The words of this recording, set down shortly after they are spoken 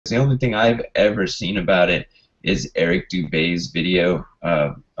The only thing I've ever seen about it is Eric DUBAY's video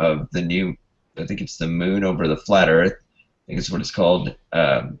of the new, I think it's the moon over the flat Earth. I think it's what it's called.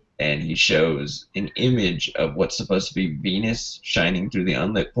 And he shows an image of what's supposed to be Venus shining through the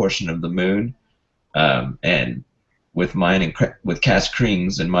unlit portion of the moon. And with mine and with Cass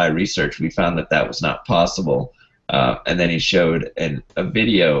Kring's and my research, we found that that was not possible. And then he showed a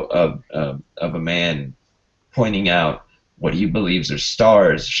video of a man pointing out what he believes are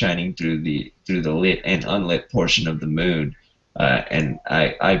stars shining through the lit and unlit portion of the moon. And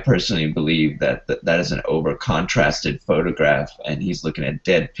I personally believe that that is an over-contrasted photograph, and he's looking at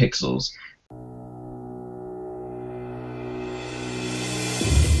dead pixels.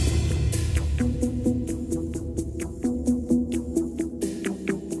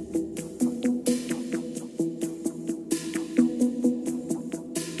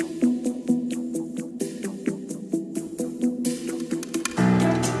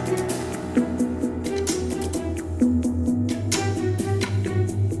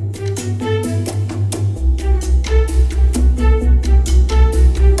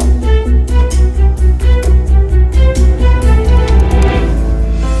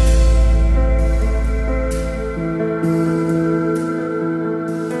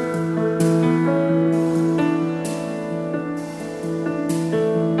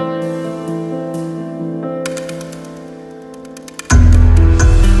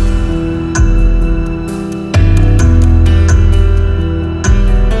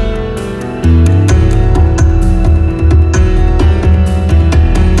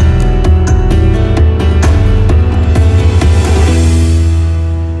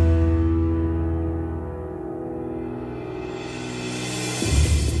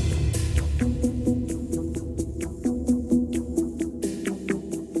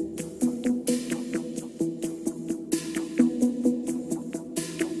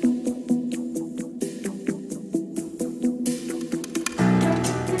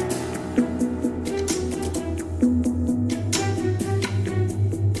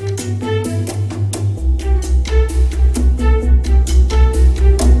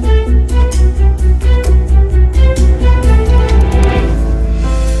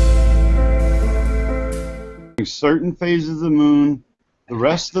 Certain phases of the moon, the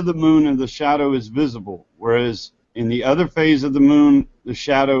rest of the moon and the shadow is visible, whereas in the other phase of the moon, the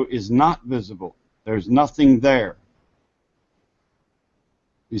shadow is not visible. There's nothing there.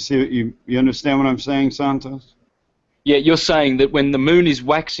 You see, you understand what I'm saying, Santos? Yeah, you're saying that when the moon is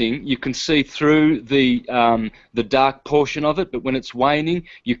waxing, you can see through the dark portion of it, but when it's waning,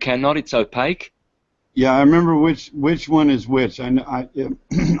 you cannot. It's opaque. Yeah, I remember which one is which. I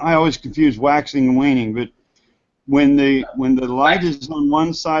always confuse waxing and waning, but when the light is on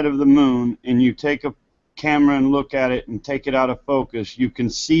one side of the moon and you take a camera and look at it and take it out of focus, you can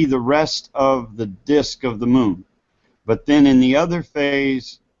see the rest of the disk of the moon. But then in the other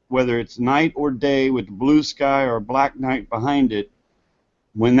phase, whether it's night or day with blue sky or black night behind it,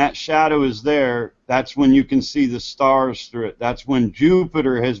 when that shadow is there, that's when you can see the stars through it. That's when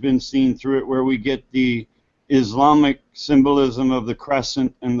Jupiter has been seen through it, where we get the Islamic symbolism of the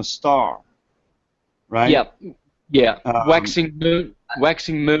crescent and the star. Right? Yep. Yeah, waxing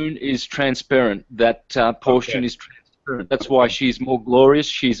moon is transparent. That portion is transparent. That's why she's more glorious.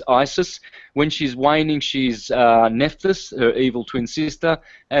 She's Isis. When she's waning, she's Nephthys, her evil twin sister,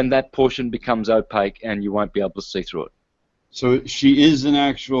 and that portion becomes opaque, and you won't be able to see through it. So she is an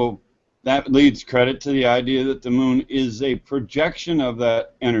actual. That leads credit to the idea that the moon is a projection of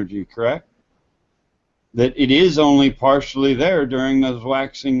that energy, correct? That it is only partially there during those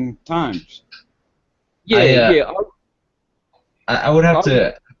waxing times. Yeah, I would have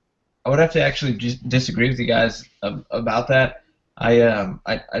to actually just disagree with you guys about that.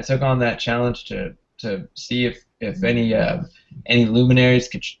 I took on that challenge to see if any luminaries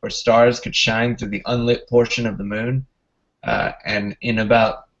or stars could shine through the unlit portion of the moon, and in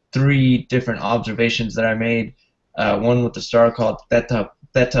about 3 different observations that I made, one with the star called Theta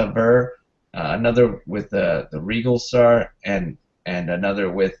Ver, another with the Regal star, and another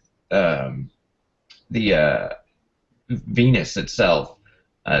with the Venus itself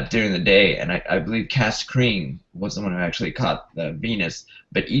during the day, and I believe Cass Kring was the one who actually caught the Venus.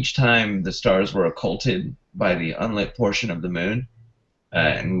 But each time the stars were occulted by the unlit portion of the moon,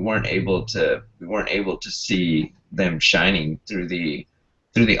 and we weren't able to see them shining through the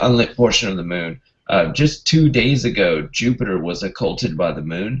unlit portion of the moon. Just 2 days ago, Jupiter was occulted by the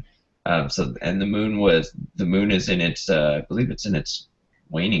moon. And the moon is in its I believe it's in its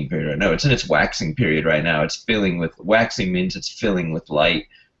waning period. No, it's in its waxing period right now. It's filling with waxing means it's filling with light.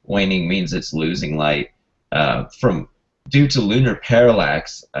 Waning means it's losing light. From due to lunar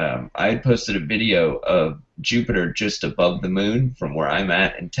parallax, I had posted a video of Jupiter just above the moon from where I'm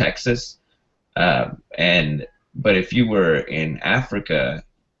at in Texas. And but if you were in Africa,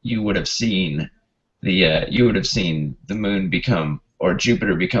 you would have seen the moon become, or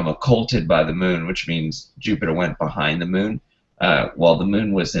Jupiter become, occulted by the moon, which means Jupiter went behind the moon, while the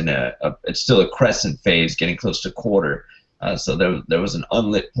moon was in it's still a crescent phase, getting close to quarter. So there was an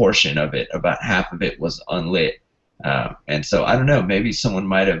unlit portion of it. About half of it was unlit, and so I don't know. Maybe someone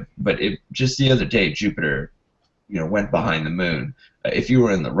might have, but just the other day, Jupiter, went behind the moon. If you were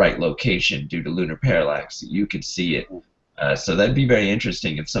in the right location due to lunar parallax, you could see it. So that'd be very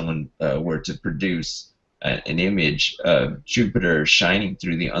interesting if someone were to produce an image of Jupiter shining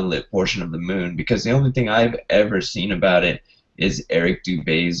through the unlit portion of the moon, because the only thing I've ever seen about it is Eric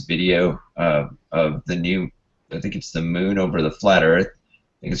Dubay's video of the new, I think it's the moon over the flat Earth,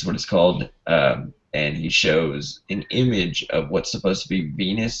 I think it's what it's called, and he shows an image of what's supposed to be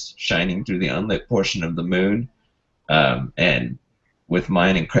Venus shining through the unlit portion of the moon. And with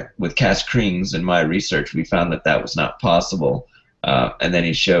mine and with Cass Krings and my research, we found that that was not possible. And then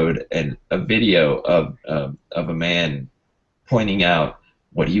he showed a video of a man pointing out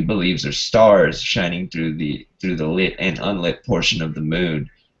what he believes are stars shining through the lit and unlit portion of the moon.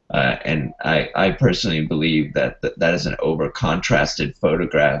 And I personally believe that that is an over-contrasted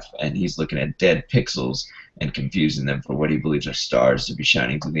photograph, and he's looking at dead pixels and confusing them for what he believes are stars to be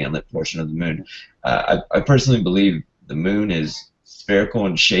shining through the unlit portion of the moon. I personally believe the moon is spherical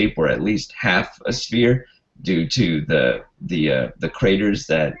in shape, or at least half a sphere, due to the craters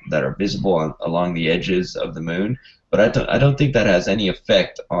that are visible along the edges of the moon. But I don't think that has any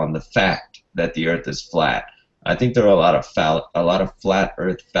effect on the fact that the Earth is flat. I think there are a lot of flat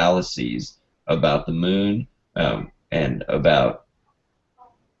Earth fallacies about the moon, and about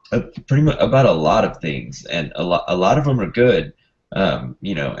pretty much about a lot of things, and a lot of them are good. And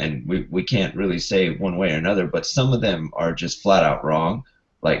we can't really say one way or another, but some of them are just flat out wrong.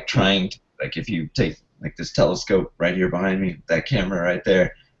 Like like if you take like this telescope right here behind me, that camera right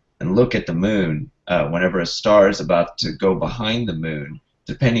there, and look at the moon, whenever a star is about to go behind the moon,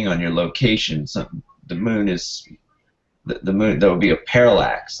 depending on your location, the moon, there will be a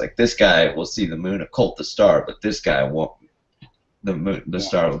parallax. Like this guy will see the moon occult the star, but this guy won't. The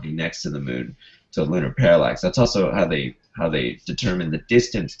star will be next to the moon, so lunar parallax. That's also how they determine the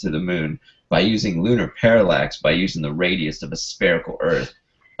distance to the moon, by using lunar parallax, by using the radius of a spherical Earth,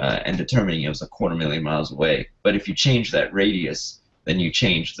 and determining it was 250,000 miles away. But if you change that radius, then you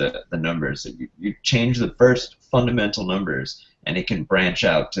change the numbers. You change the first fundamental numbers, and it can branch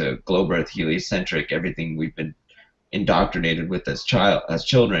out to globe Earth, heliocentric, everything we've been indoctrinated with as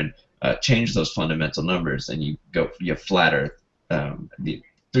children. Change those fundamental numbers, and you have flat Earth,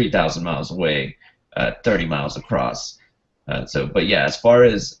 3,000 miles away, 30 miles across. But yeah, as far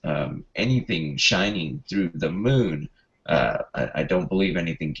as anything shining through the moon, I don't believe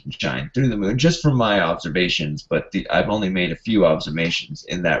anything can shine through the moon, just from my observations. But I've only made a few observations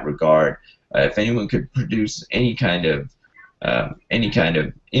in that regard. If anyone could produce any kind of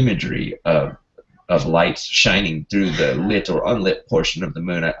imagery of lights shining through the lit or unlit portion of the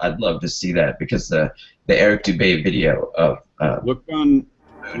moon, I'd love to see that, because the Eric Dubay video of look on.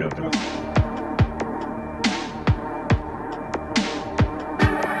 moon over.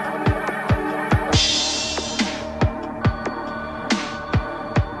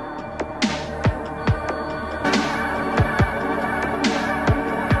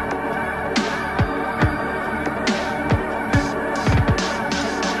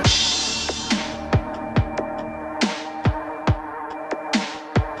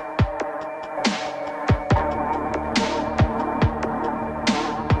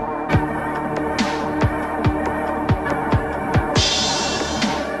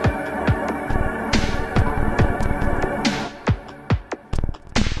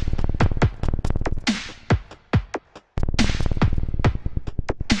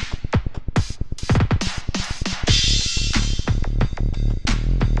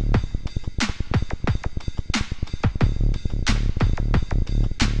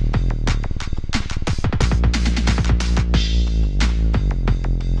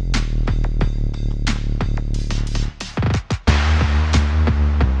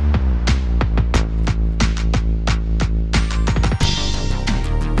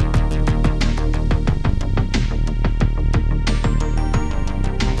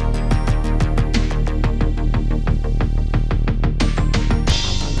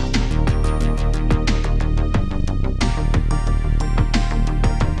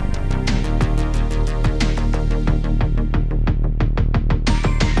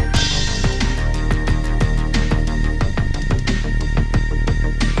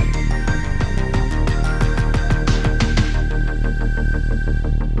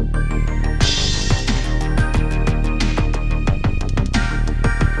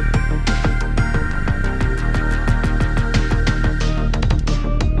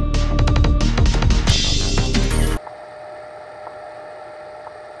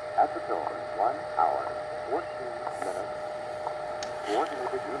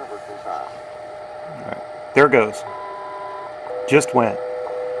 There it goes. Just went.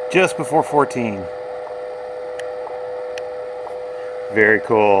 Just before 14. Very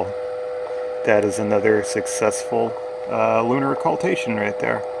cool. That is another successful lunar occultation right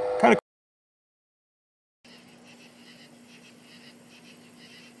there.